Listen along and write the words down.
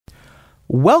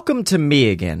Welcome to Me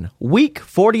Again, week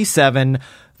 47,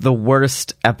 the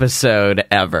worst episode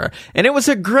ever. And it was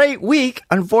a great week.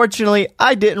 Unfortunately,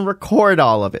 I didn't record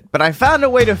all of it, but I found a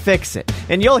way to fix it.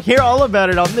 And you'll hear all about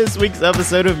it on this week's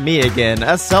episode of Me Again,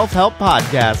 a self-help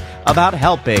podcast about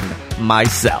helping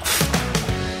myself.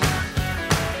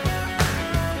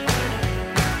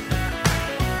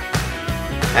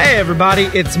 Hey everybody,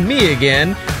 it's me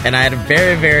again, and I had a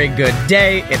very, very good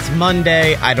day. It's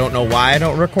Monday. I don't know why I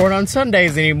don't record on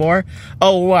Sundays anymore.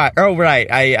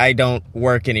 Right. I don't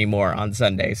work anymore on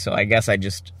Sundays, so I guess I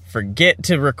just forget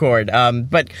to record.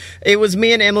 But it was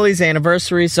me and Emily's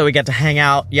anniversary, so we got to hang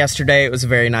out yesterday. It was a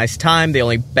very nice time. The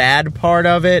only bad part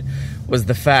of it was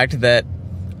the fact that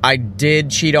I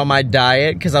did cheat on my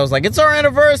diet because I was like, it's our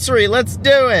anniversary, let's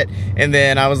do it. And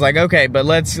then I was like, okay, but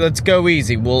let's go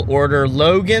easy. We'll order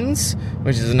Logan's,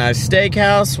 which is a nice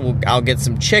steakhouse. I'll get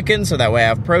some chicken so that way I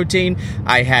have protein.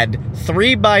 I had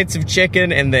 3 bites of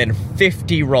chicken and then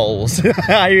 50 rolls.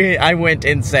 I went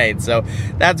insane. So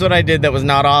that's what I did that was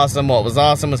not awesome. What was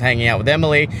awesome was hanging out with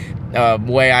Emily. The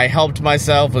way I helped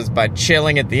myself was by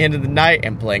chilling at the end of the night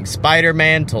and playing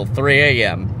Spider-Man till 3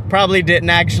 a.m. Probably didn't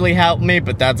actually help me,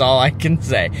 but that's all I can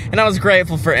say. And I was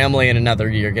grateful for Emily and another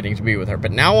year getting to be with her.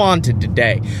 But now on to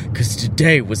today, because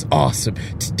today was awesome.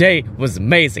 Today was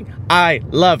amazing. I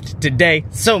loved today.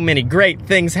 So many great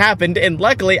things happened, and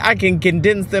luckily I can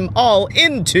condense them all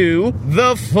into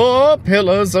the 4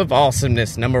 pillars of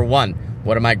awesomeness. Number 1,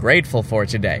 what am I grateful for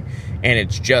today? And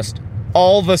it's just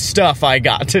all the stuff I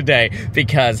got today,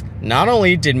 because not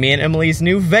only did me and Emily's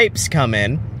new vapes come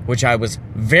in, which I was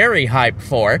very hyped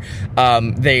for.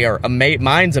 They are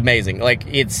mine's amazing. Like,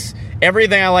 it's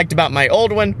everything I liked about my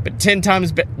old one, but 10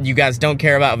 times you guys don't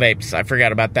care about vapes. I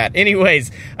forgot about that.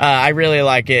 Anyways, I really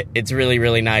like it. It's really,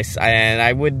 really nice. And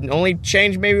I would only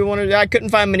change maybe one. I couldn't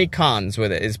find many cons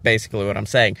with it, is basically what I'm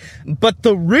saying. But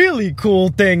the really cool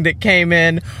thing that came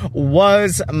in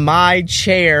was my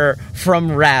chair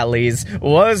from Rally's,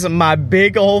 was my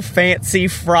big old fancy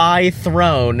Fry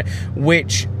throne,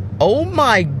 which, oh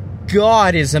my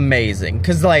God, is amazing.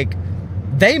 Because, like,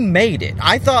 they made it.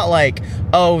 I thought, like,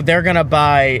 oh, they're gonna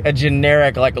buy a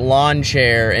generic, like, lawn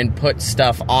chair and put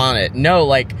stuff on it. No,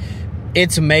 like,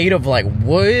 it's made of, like,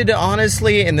 wood,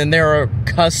 honestly, and then there are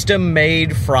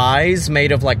custom-made fries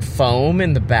made of, like, foam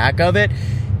in the back of it.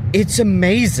 It's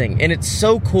amazing, and it's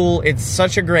so cool. It's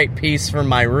such a great piece for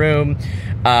my room,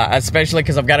 especially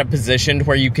because I've got it positioned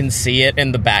where you can see it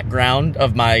in the background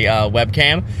of my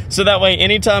webcam. So that way,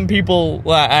 anytime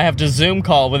I have to Zoom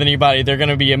call with anybody, they're going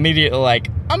to be immediately like,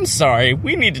 I'm sorry,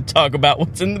 we need to talk about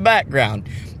what's in the background.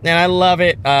 And I love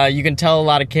it. You can tell a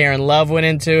lot of care and love went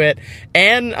into it.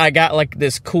 And I got, like,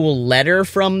 this cool letter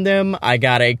from them. I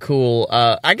got a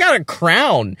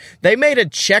crown. They made a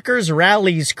Checkers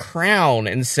Rally's crown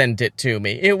and sent it to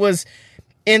me. It was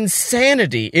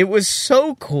insanity. It was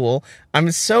so cool.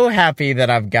 I'm so happy that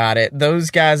I've got it.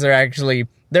 Those guys are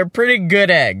they're pretty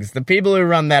good eggs. The people who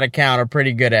run that account are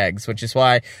pretty good eggs, which is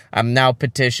why I'm now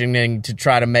petitioning to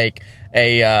try to make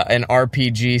an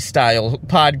RPG style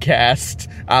podcast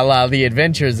a la The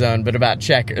Adventure Zone, but about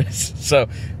checkers. So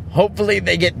hopefully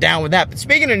they get down with that. But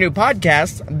speaking of new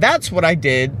podcasts, that's what I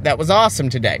did that was awesome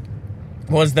today.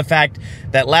 Was the fact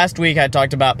that last week I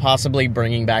talked about possibly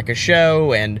bringing back a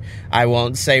show, and I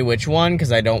won't say which one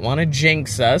because I don't want to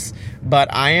jinx us,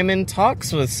 but I am in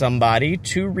talks with somebody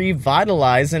to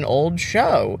revitalize an old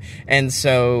show. And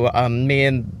so me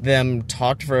and them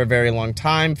talked for a very long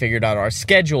time, figured out our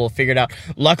schedule,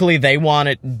 luckily they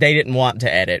didn't want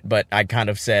to edit, but I kind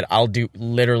of said, I'll do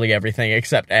literally everything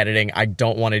except editing. I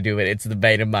don't want to do it. It's the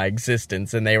bane of my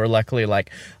existence. And they were luckily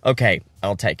like, okay,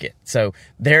 I'll take it. So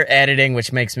they're editing,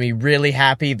 which makes me really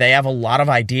happy. They have a lot of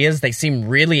ideas. They seem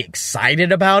really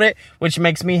excited about it, which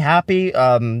makes me happy.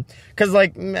 Because,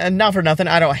 like, not for nothing,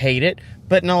 I don't hate it.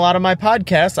 But in a lot of my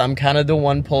podcasts, I'm kind of the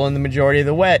one pulling the majority of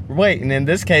the weight. And in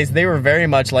this case, they were very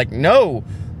much like, no,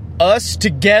 us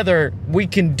together, we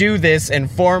can do this and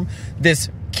form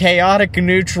this chaotic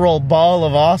neutral ball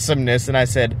of awesomeness. And I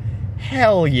said,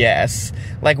 hell yes.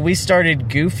 Like, we started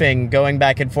goofing, going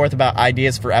back and forth about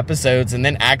ideas for episodes, and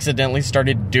then accidentally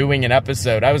started doing an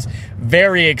episode. I was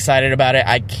very excited about it.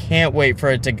 I can't wait for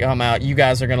it to come out. You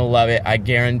guys are going to love it. I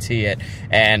guarantee it.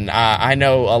 And I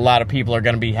know a lot of people are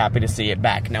going to be happy to see it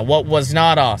back. Now, what was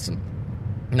not awesome?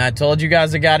 And I told you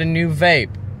guys I got a new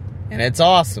vape, and it's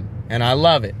awesome, and I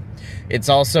love it. It's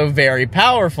also very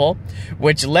powerful,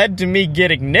 which led to me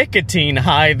getting nicotine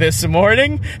high this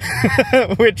morning,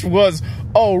 which was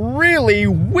a really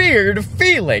weird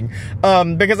feeling,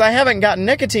 because I haven't gotten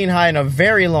nicotine high in a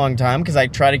very long time, because I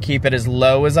try to keep it as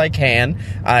low as I can.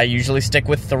 I usually stick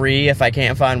with 3. If I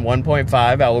can't find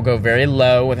 1.5, I will go very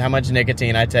low with how much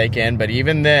nicotine I take in, but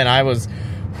even then, I was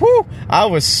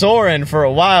soaring for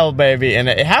a while, baby, and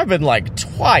it happened like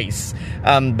twice.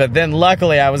 But then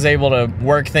luckily I was able to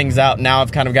work things out. Now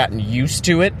I've kind of gotten used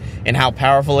to it and how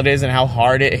powerful it is and how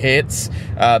hard it hits.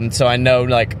 So I know,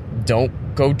 like, don't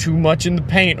go too much in the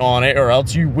paint on it or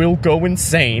else you will go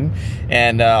insane.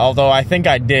 And although I think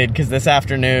I did, because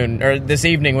this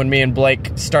evening when me and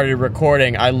Blake started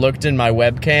recording, I looked in my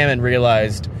webcam and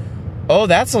realized, oh,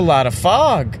 that's a lot of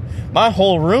fog. My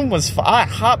whole room was I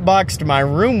hotboxed my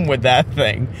room with that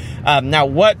thing. Now,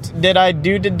 what did I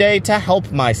do today to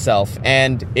help myself?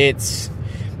 And it's...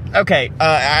 Okay,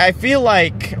 I feel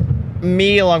like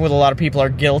me, along with a lot of people, are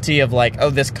guilty of, like,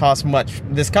 oh, this costs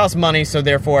money, so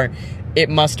therefore it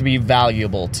must be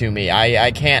valuable to me.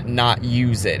 I can't not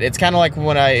use it. It's kind of like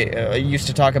when I used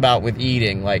to talk about with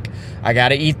eating. Like, I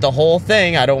gotta eat the whole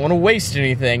thing. I don't want to waste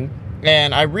anything.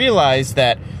 And I realized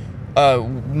that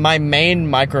my main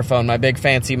microphone, my big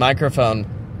fancy microphone,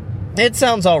 it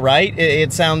sounds all right.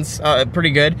 It sounds pretty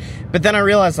good. But then I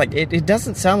realized, like, it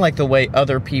doesn't sound like the way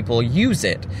other people use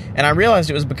it. And I realized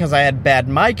it was because I had bad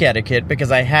mic etiquette,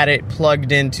 because I had it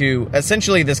plugged into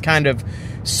essentially this kind of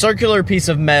circular piece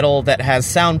of metal that has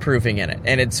soundproofing in it.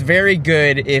 And it's very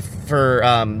good for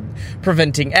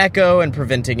preventing echo and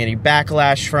preventing any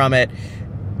backlash from it.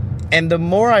 And the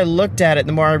more I looked at it,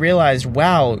 the more I realized,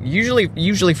 wow,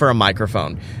 usually for a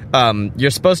microphone, you're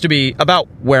supposed to be about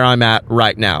where I'm at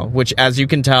right now, which, as you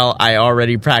can tell, I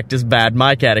already practice bad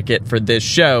mic etiquette for this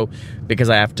show because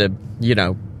I have to,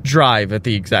 drive at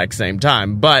the exact same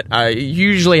time. But I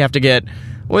usually have to get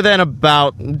within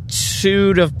about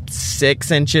 2 to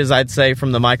 6 inches, I'd say,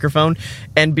 from the microphone.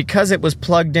 And because it was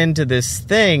plugged into this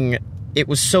thing, it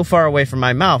was so far away from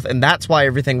my mouth, and that's why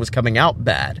everything was coming out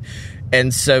bad.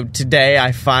 And so today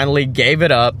I finally gave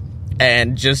it up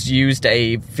and just used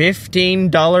a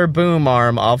 $15 boom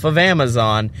arm off of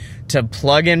Amazon to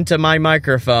plug into my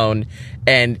microphone,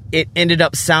 and it ended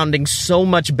up sounding so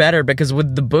much better because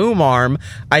with the boom arm,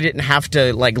 I didn't have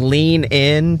to, like, lean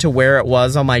in to where it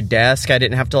was on my desk. I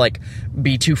didn't have to, like,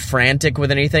 be too frantic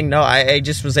with anything. No, I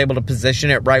just was able to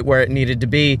position it right where it needed to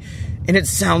be, and it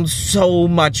sounds so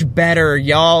much better,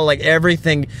 y'all. Like,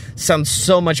 everything sounds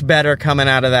so much better coming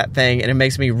out of that thing, and it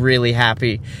makes me really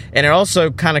happy. And it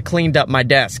also kind of cleaned up my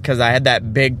desk because I had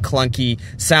that big, clunky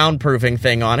soundproofing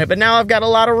thing on it, but now I've got a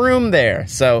lot of room there.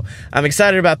 So I'm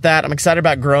excited about that. I'm excited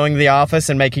about growing the office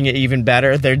and making it even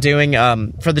better. They're doing,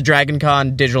 for the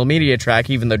DragonCon digital media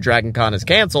track, even though DragonCon is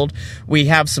canceled, we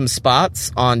have some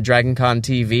spots on DragonCon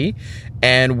TV,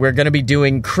 and we're going to be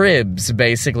doing cribs,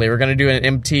 basically. We're going to do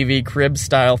an MTV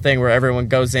crib-style thing where everyone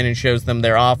goes in and shows them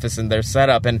their office and their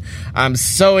setup, and I'm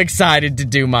so excited to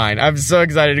do mine. I'm so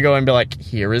excited to go and be like,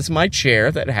 here is my chair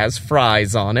that has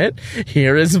fries on it.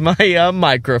 Here is my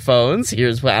microphones.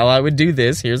 Here's how I would do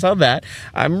this. Here's how that.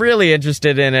 I'm really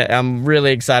interested in it. I'm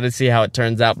really excited to see how it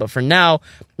turns out. But for now,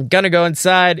 I'm going to go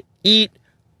inside, eat,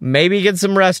 maybe get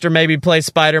some rest, or maybe play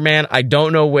Spider-Man. I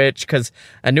don't know which, because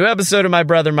a new episode of My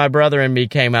Brother and Me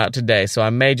came out today, so I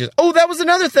may just... Oh, that was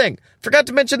another thing! Forgot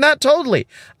to mention that totally.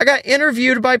 I got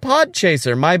interviewed by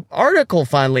Podchaser. My article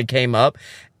finally came up,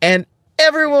 and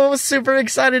everyone was super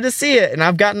excited to see it, and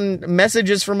I've gotten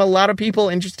messages from a lot of people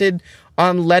interested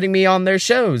on letting me on their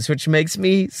shows, which makes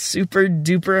me super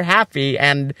duper happy,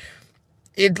 and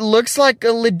it looks like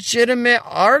a legitimate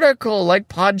article, like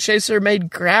Podchaser made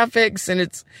graphics, and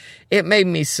it made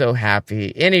me so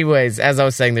happy. Anyways, as I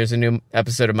was saying, there's a new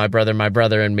episode of My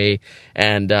Brother and Me,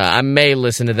 and I may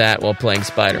listen to that while playing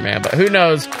Spider-Man, but who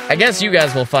knows? I guess you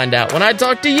guys will find out when I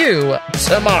talk to you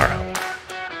tomorrow.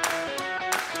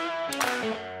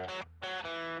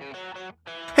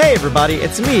 Hey everybody,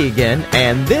 it's me again,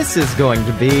 and this is going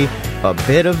to be a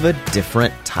bit of a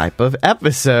different type of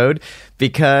episode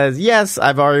because, yes,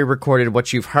 I've already recorded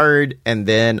what you've heard, and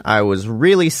then I was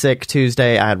really sick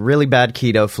Tuesday. I had really bad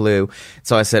keto flu,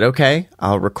 so I said, okay,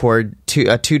 I'll record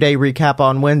a 2-day recap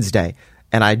on Wednesday,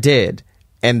 and I did.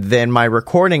 And then my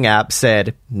recording app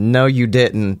said, no, you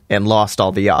didn't, and lost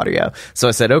all the audio. So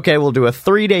I said, okay, we'll do a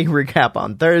 3-day recap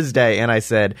on Thursday. And I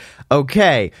said,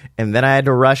 okay. And then I had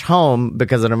to rush home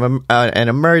because of an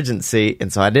emergency.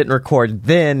 And so I didn't record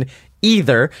then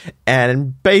either.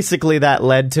 And basically that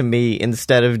led to me,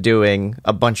 instead of doing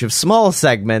a bunch of small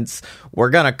segments, we're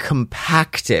going to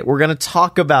compact it. We're going to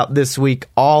talk about this week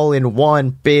all in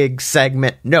one big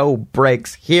segment, no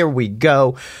breaks. Here we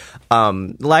go.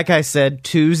 Like I said,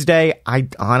 Tuesday, I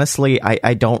honestly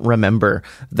don't remember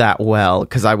that well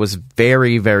because I was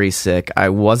very, very sick. I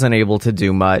wasn't able to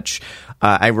do much.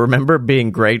 I remember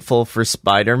being grateful for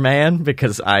Spider-Man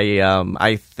because I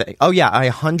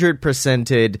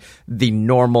 100%ed the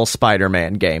normal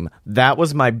Spider-Man game. That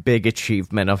was my big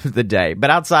achievement of the day.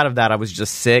 But outside of that, I was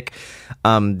just sick.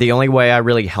 The only way I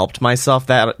really helped myself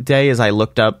that day is I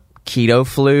looked up keto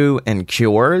flu and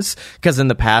cures, because in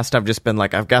the past I've just been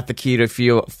like, I've got the keto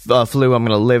flu, I'm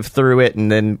gonna live through it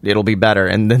and then it'll be better.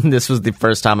 And then this was the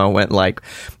first time I went like,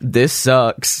 this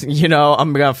sucks,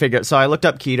 I'm gonna figure it. So I looked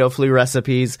up keto flu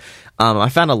recipes. I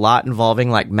found a lot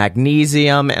involving like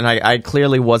magnesium, and I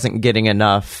clearly wasn't getting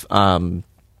enough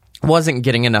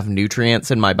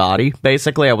nutrients in my body.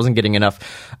 Basically, I wasn't getting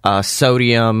enough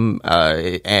sodium,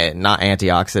 and not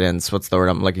antioxidants. What's the word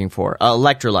I'm looking for?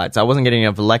 Electrolytes. I wasn't getting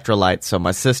enough electrolytes, so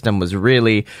my system was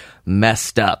really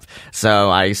messed up. So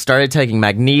I started taking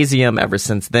magnesium ever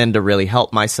since then to really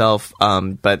help myself.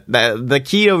 But the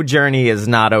keto journey is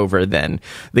not over then.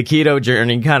 The keto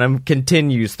journey kind of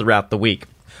continues throughout the week.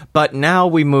 But now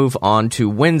we move on to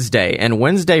Wednesday, and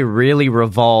Wednesday really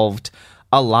revolved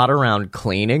a lot around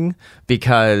cleaning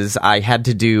because I had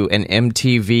to do an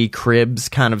MTV Cribs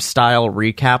kind of style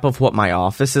recap of what my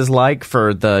office is like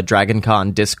for the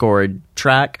DragonCon Discord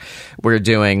track. We're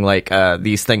doing like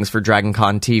these things for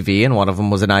DragonCon TV, and one of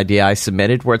them was an idea I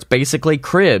submitted where it's basically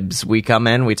cribs. We come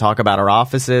in, we talk about our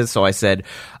offices. So I said,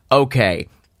 okay,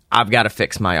 I've got to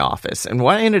fix my office. And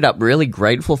what I ended up really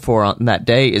grateful for on that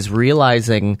day is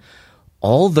realizing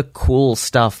all the cool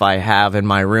stuff I have in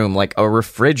my room, like a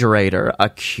refrigerator, a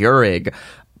Keurig,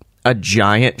 a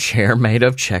giant chair made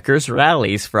of Checkers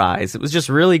Rally's fries. It was just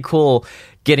really cool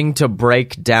getting to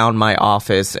break down my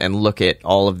office and look at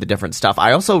all of the different stuff.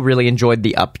 I also really enjoyed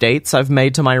the updates I've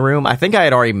made to my room. I think I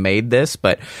had already made this,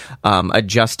 but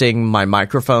adjusting my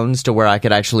microphones to where I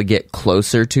could actually get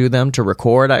closer to them to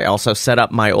record. I also set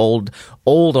up my old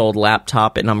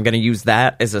laptop, and I'm going to use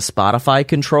that as a Spotify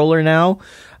controller now.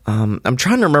 I'm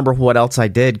trying to remember what else I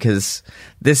did, because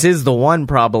this is the one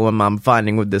problem I'm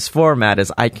finding with this format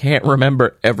is I can't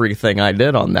remember everything I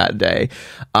did on that day.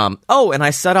 And I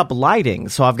set up lighting.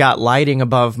 So I've got lighting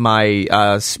above my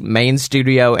main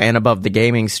studio and above the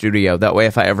gaming studio. That way,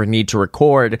 if I ever need to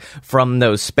record from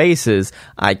those spaces,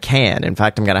 I can. In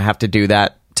fact, I'm going to have to do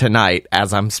that tonight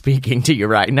as I'm speaking to you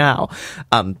right now.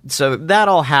 So that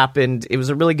all happened. It was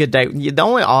a really good day. The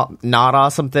only not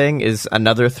awesome thing is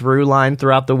another through line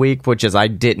throughout the week, which is I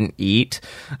didn't eat.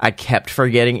 I kept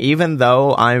forgetting. Even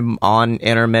though I'm on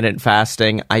intermittent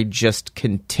fasting, I just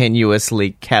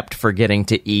continuously kept forgetting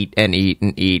to eat and eat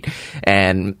and eat.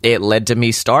 And it led to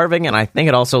me starving, and I think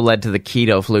it also led to the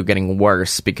keto flu getting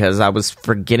worse because I was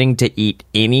forgetting to eat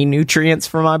any nutrients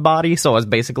for my body. So I was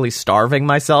basically starving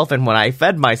myself, and when I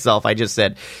fed myself, I just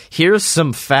said, here's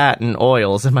some fat and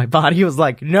oils, and my body was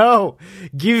like, no,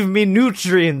 give me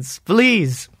nutrients,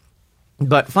 please.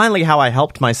 But finally, how I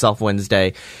helped myself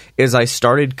Wednesday is I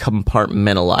started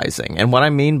compartmentalizing. And what I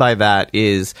mean by that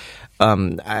is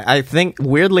I think,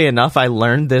 weirdly enough, I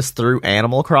learned this through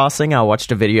Animal Crossing. I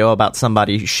watched a video about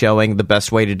somebody showing the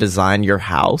best way to design your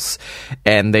house,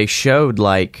 and they showed,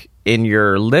 like, in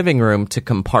your living room to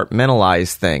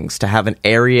compartmentalize things, to have an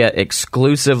area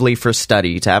exclusively for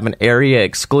study, to have an area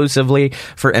exclusively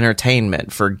for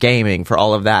entertainment, for gaming, for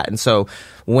all of that. And so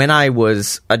when I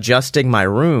was adjusting my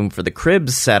room for the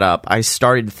cribs setup, I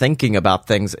started thinking about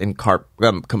things in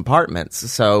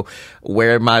compartments. So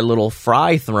where my little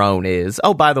fry throne is.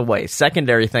 Oh, by the way,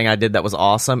 secondary thing I did that was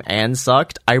awesome and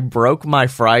sucked. I broke my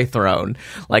fry throne.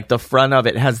 Like, the front of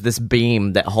it has this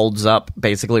beam that holds up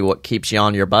basically what keeps you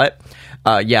on your butt.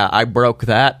 I broke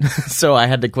that, so I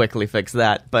had to quickly fix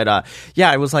that. But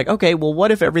I was like, okay, well,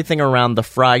 what if everything around the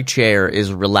fry chair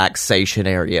is relaxation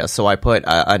area? So I put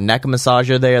a neck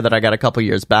massager there that I got a couple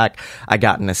years back. I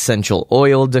got an essential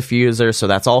oil diffuser, so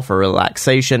that's all for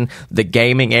relaxation. The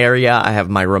gaming area, I have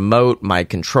my remote, my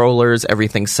controllers,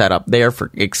 everything set up there for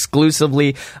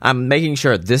exclusively. I'm making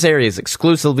sure this area is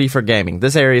exclusively for gaming.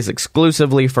 This area is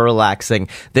exclusively for relaxing.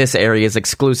 This area is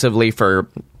exclusively for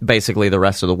basically the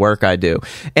rest of the work I do.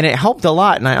 And it helped a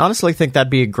lot, and I honestly think that'd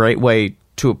be a great way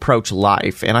to approach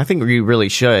life, and I think you really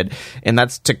should, and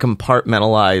that's to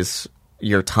compartmentalize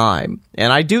your time.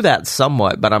 And I do that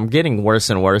somewhat, but I'm getting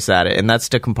worse and worse at it, and that's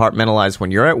to compartmentalize.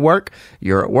 When you're at work,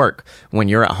 you're at work. When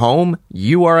you're at home,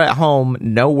 you are at home.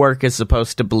 No work is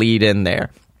supposed to bleed in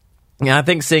there. Yeah, I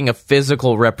think seeing a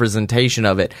physical representation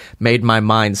of it made my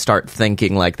mind start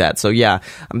thinking like that. So yeah,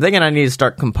 I'm thinking I need to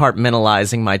start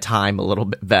compartmentalizing my time a little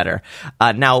bit better.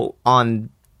 Now,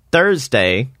 on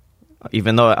Thursday,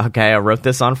 even though, okay, I wrote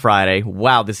this on Friday.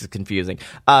 Wow, this is confusing.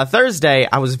 Thursday,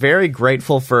 I was very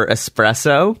grateful for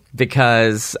espresso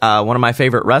because one of my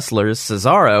favorite wrestlers,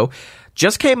 Cesaro,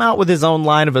 just came out with his own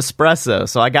line of espresso,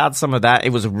 so I got some of that. It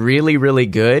was really, really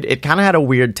good. It kind of had a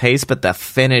weird taste, but the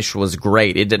finish was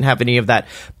great. It didn't have any of that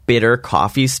bitter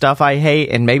coffee stuff I hate,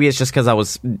 and maybe it's just because I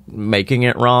was making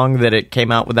it wrong that it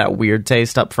came out with that weird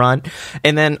taste up front.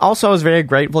 And then also I was very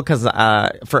grateful because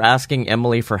for asking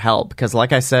Emily for help, because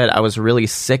like I said, I was really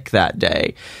sick that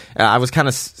day. I was kind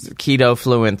of keto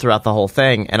fluent throughout the whole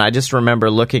thing, and I just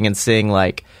remember looking and seeing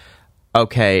like,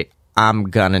 okay, I'm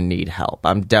gonna need help.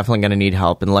 I'm definitely gonna need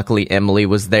help. And luckily, Emily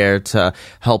was there to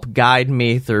help guide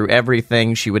me through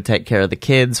everything. She would take care of the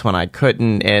kids when I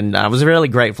couldn't, and I was really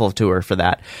grateful to her for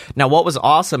that. Now, what was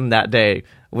awesome that day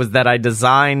was that I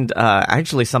designed,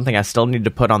 actually something I still need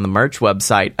to put on the merch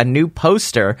website, a new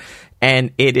poster,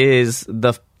 and it is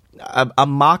a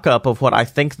mock-up of what I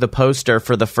think the poster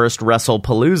for the first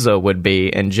WrestlePalooza would be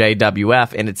in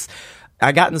JWF, and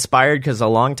I got inspired because a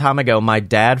long time ago, my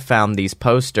dad found these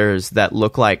posters that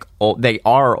look like they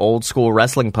are old school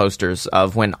wrestling posters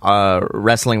of when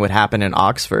wrestling would happen in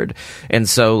Oxford. And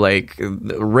so, like,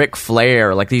 Ric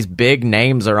Flair, like, these big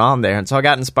names are on there. And so I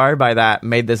got inspired by that,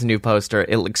 made this new poster.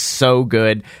 It looks so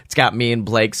good. It's got me and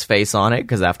Blake's face on it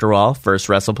because, after all, first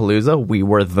WrestlePalooza, we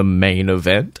were the main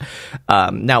event.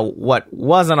 Now, what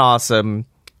wasn't awesome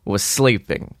was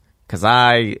sleeping. Because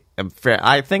I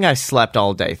think I slept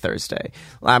all day Thursday.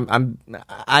 I'm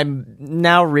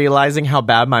now realizing how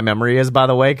bad my memory is, by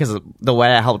the way, because the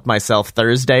way I helped myself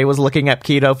Thursday was looking at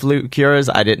keto flu cures.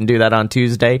 I didn't do that on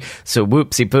Tuesday, so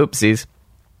whoopsie poopsies.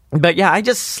 But yeah, I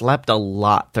just slept a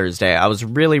lot Thursday. I was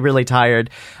really, really tired.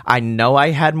 I know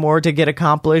I had more to get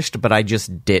accomplished, but I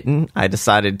just didn't. I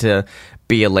decided to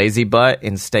be a lazy butt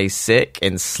and stay sick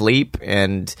and sleep,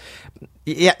 and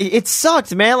yeah, it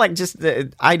sucked, man. Like, just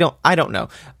I don't know.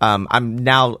 I'm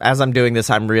now, as I'm doing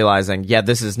this, I'm realizing, yeah,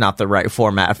 this is not the right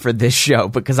format for this show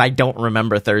because I don't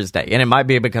remember Thursday, and it might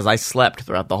be because I slept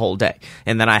throughout the whole day,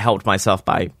 and then I helped myself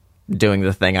by doing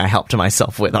the thing I helped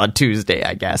myself with on Tuesday,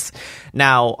 I guess.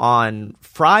 Now, on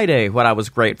Friday, what I was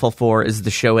grateful for is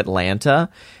the show Atlanta.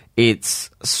 It's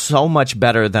so much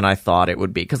better than I thought it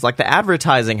would be because, like, the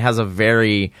advertising has a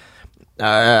very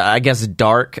I guess,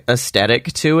 dark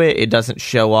aesthetic to it. It doesn't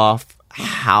show off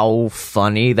how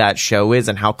funny that show is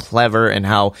and how clever and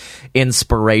how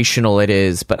inspirational it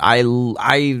is. But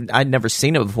I'd never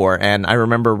seen it before, and I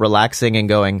remember relaxing and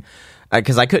going,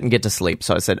 because I couldn't get to sleep.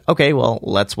 So I said, okay, well,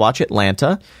 let's watch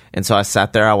Atlanta. And so I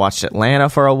sat there, I watched Atlanta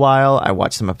for a while. I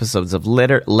watched some episodes of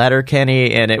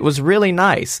Letterkenny, and it was really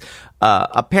nice.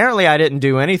 Apparently I didn't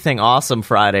do anything awesome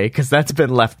Friday because that's been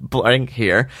left blank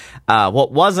here.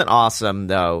 What wasn't awesome,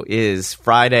 though, is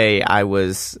Friday I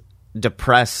was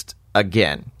depressed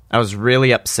again. I was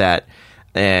really upset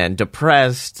and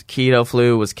depressed. Keto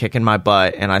flu was kicking my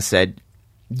butt, and I said,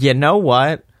 you know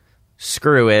what?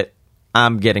 Screw it.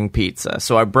 I'm getting pizza.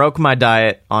 So I broke my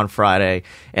diet on Friday,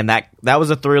 and that was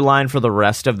a through line for the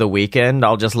rest of the weekend.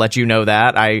 I'll just let you know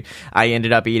that. I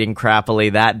ended up eating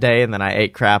crappily that day, and then I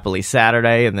ate crappily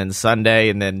Saturday, and then Sunday,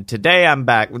 and then today I'm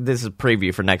back. This is a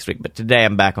preview for next week, but today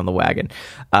I'm back on the wagon.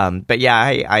 But yeah,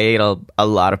 I ate a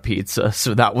lot of pizza,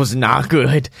 so that was not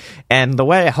good. And the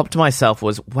way I helped myself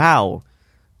was, wow,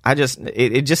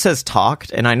 it just says talked,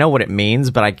 and I know what it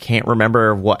means, but I can't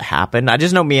remember what happened. I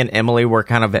just know me and Emily were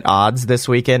kind of at odds this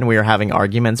weekend. We were having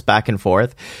arguments back and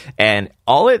forth, and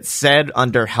all it said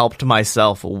under helped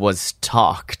myself was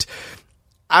talked.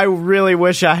 I really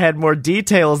wish I had more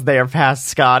details there, past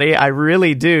Scotty. I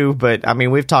really do, but I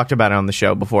mean, we've talked about it on the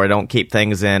show before. I don't keep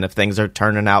things in. If things are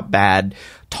turning out bad,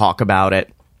 talk about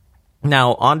it.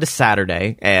 Now, on to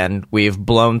Saturday, and we've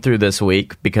blown through this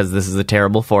week because this is a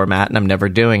terrible format, and I'm never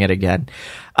doing it again.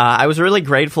 I was really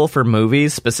grateful for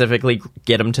movies, specifically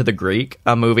Get 'Em to the Greek,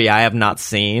 a movie I have not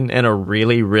seen in a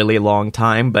really, really long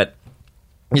time, but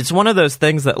it's one of those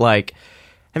things that, like,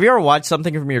 have you ever watched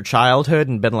something from your childhood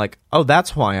and been like, oh,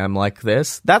 that's why I'm like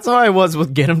this? That's how I was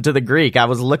with Get 'Em to the Greek. I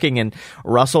was looking in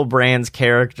Russell Brand's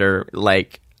character,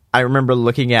 like, I remember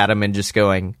looking at him and just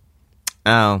going,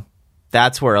 oh,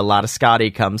 that's where a lot of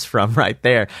Scotty comes from right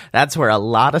there. That's where a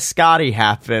lot of Scotty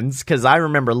happens, because I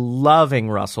remember loving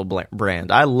Russell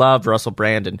Brand. I loved Russell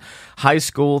Brand in high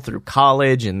school through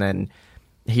college, and then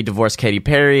he divorced Katy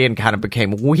Perry and kind of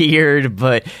became weird.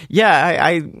 But yeah,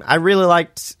 I really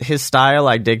liked his style.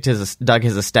 I dug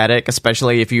his aesthetic,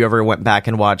 especially if you ever went back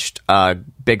and watched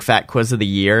Big Fat Quiz of the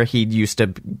Year. He used to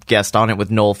guest on it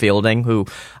with Noel Fielding, who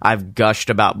I've gushed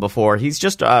about before. He's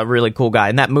just a really cool guy,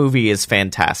 and that movie is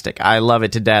fantastic. I love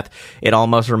it to death. It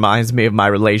almost reminds me of my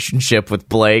relationship with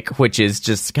Blake, which is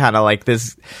just kind of like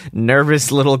this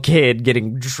nervous little kid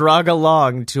getting drug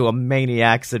along to a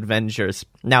maniac's adventures.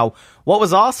 Now, what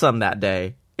was awesome that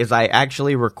day is I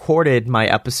actually recorded my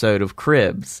episode of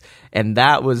Cribs, and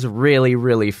that was really,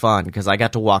 really fun because I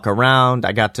got to walk around.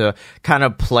 I got to kind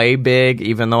of play big,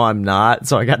 even though I'm not,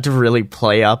 so I got to really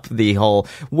play up the whole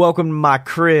welcome to my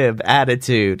crib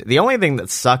attitude. The only thing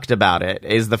that sucked about it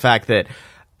is the fact that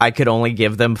I could only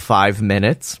give them 5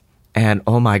 minutes. And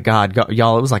oh my God,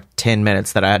 y'all, it was like 10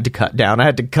 minutes that I had to cut down. I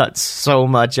had to cut so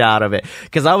much out of it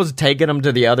because I was taking them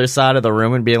to the other side of the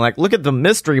room and being like, look at the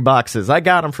mystery boxes. I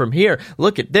got them from here.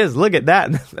 Look at this. Look at that.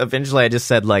 And eventually I just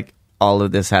said, like, all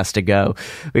of this has to go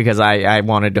because I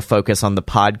wanted to focus on the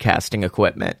podcasting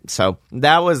equipment. So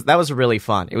that was really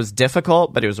fun. It was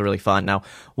difficult, but it was really fun. Now,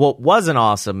 what wasn't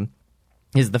awesome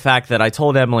is the fact that I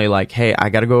told Emily, like, hey, I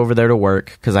got to go over there to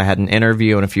work because I had an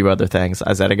interview and a few other things.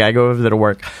 I said, I got to go over there to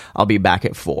work. I'll be back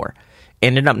at 4.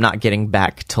 Ended up not getting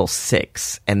back till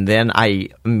 6. And then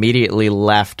I immediately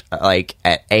left, like,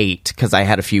 at 8 because I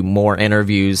had a few more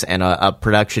interviews and a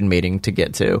production meeting to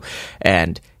get to.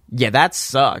 And, yeah, that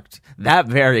sucked. That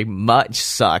very much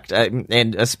sucked.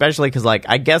 And especially because, like,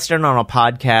 I guessed in on a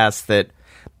podcast that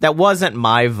wasn't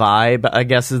my vibe, I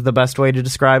guess is the best way to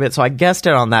describe it. So I guessed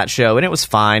it on that show, and it was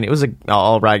fine. It was an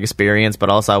all-right experience,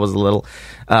 but also I was a little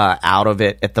out of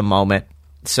it at the moment.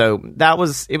 So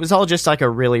it was all just like a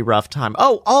really rough time.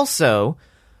 Oh, also,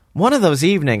 one of those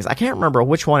evenings, I can't remember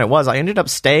which one it was, I ended up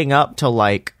staying up till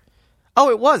like,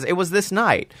 it was this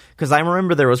night. Because I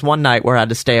remember there was one night where I had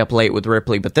to stay up late with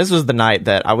Ripley, but this was the night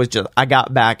that I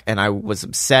got back and I was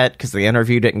upset because the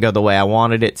interview didn't go the way I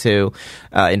wanted it to.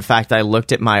 In fact, I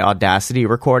looked at my Audacity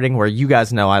recording where you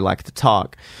guys know I like to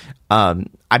talk.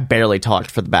 I barely talked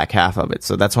for the back half of it.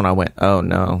 So that's when I went, oh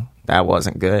no, that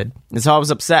wasn't good. And so I was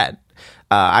upset.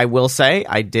 I will say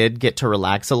I did get to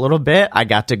relax a little bit. I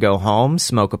got to go home,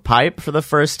 smoke a pipe for the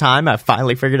first time. I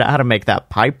finally figured out how to make that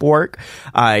pipe work.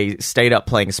 I stayed up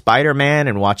playing Spider-Man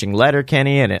and watching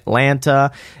Letterkenny in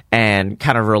Atlanta and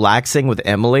kind of relaxing with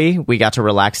Emily. We got to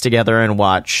relax together and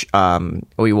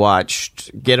we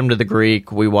watched Get 'Em to the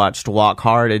Greek. We watched Walk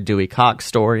Hard, a Dewey Cox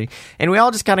story. And we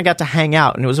all just kind of got to hang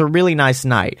out, and it was a really nice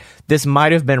night. This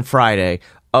might have been Friday.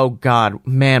 Oh, God,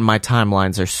 man, my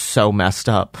timelines are so messed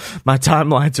up. My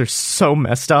timelines are so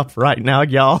messed up right now,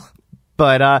 y'all.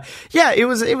 But, yeah, it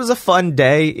was a fun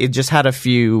day. It just had a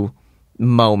few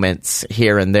moments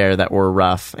here and there that were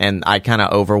rough, and I kind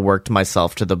of overworked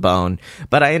myself to the bone.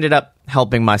 But I ended up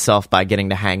helping myself by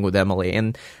getting to hang with Emily,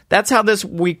 and that's how this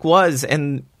week was.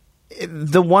 And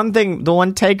the one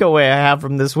takeaway I have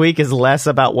from this week is less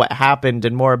about what happened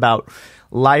and more about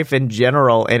life in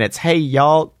general, and it's, hey,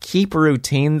 y'all, keep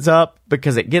routines up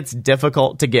because it gets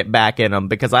difficult to get back in them,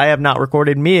 because I have not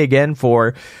recorded Me Again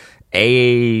for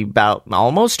about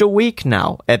almost a week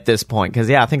now at this point, because,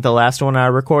 yeah, I think the last one I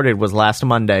recorded was last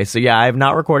Monday, so, yeah, I have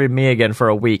not recorded Me Again for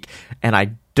a week, and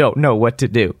I don't know what to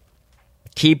do.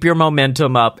 Keep your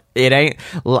momentum up. It ain't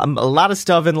a lot of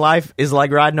stuff in life is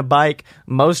like riding a bike.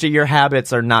 Most of your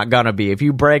habits are not gonna be. If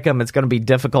you break them, it's gonna be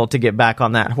difficult to get back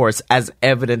on that horse, as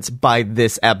evidenced by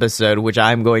this episode, which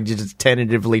I'm going to just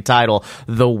tentatively title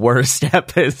The Worst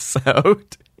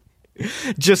Episode.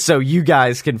 Just so you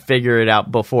guys can figure it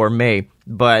out before me.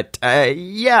 But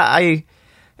yeah,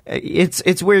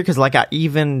 It's weird because, like,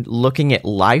 even looking at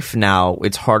life now,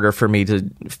 it's harder for me to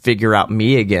figure out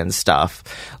Me Again stuff.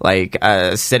 Like,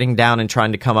 sitting down and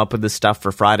trying to come up with the stuff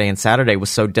for Friday and Saturday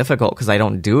was so difficult because I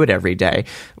don't do it every day.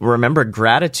 Remember,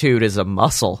 gratitude is a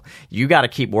muscle. You got to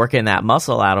keep working that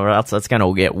muscle out, or else that's going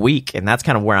to get weak. And that's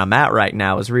kind of where I'm at right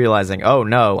now, is realizing, oh,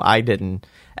 no, I didn't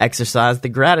exercise the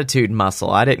gratitude muscle.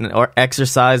 I didn't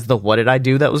exercise the what did I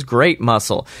do that was great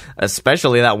muscle.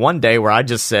 Especially that one day where I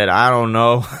just said, I don't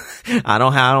know. I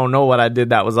don't know what I did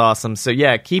that was awesome. So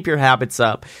yeah, keep your habits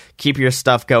up, keep your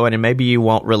stuff going, and maybe you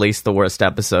won't release the worst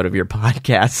episode of your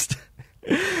podcast.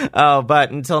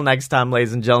 But until next time,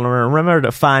 ladies and gentlemen, remember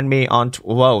to find me on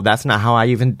that's not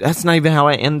even how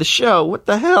I end the show. What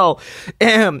the hell?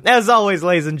 As always,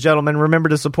 ladies and gentlemen, remember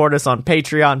to support us on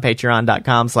Patreon,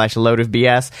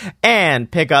 patreon.com/loadofbs, and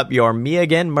pick up your Me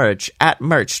Again merch at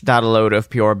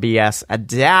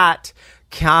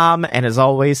merch.loadofpurebs.com. And as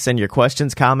always, send your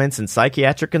questions, comments, and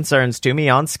psychiatric concerns to me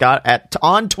on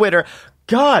Twitter.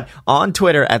 On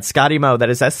Twitter at ScottyMo. That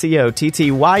is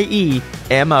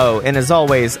SCOTTYEMO. And as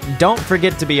always, don't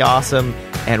forget to be awesome.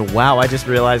 And wow, I just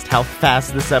realized how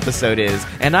fast this episode is.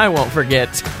 And I won't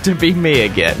forget to be me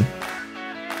again.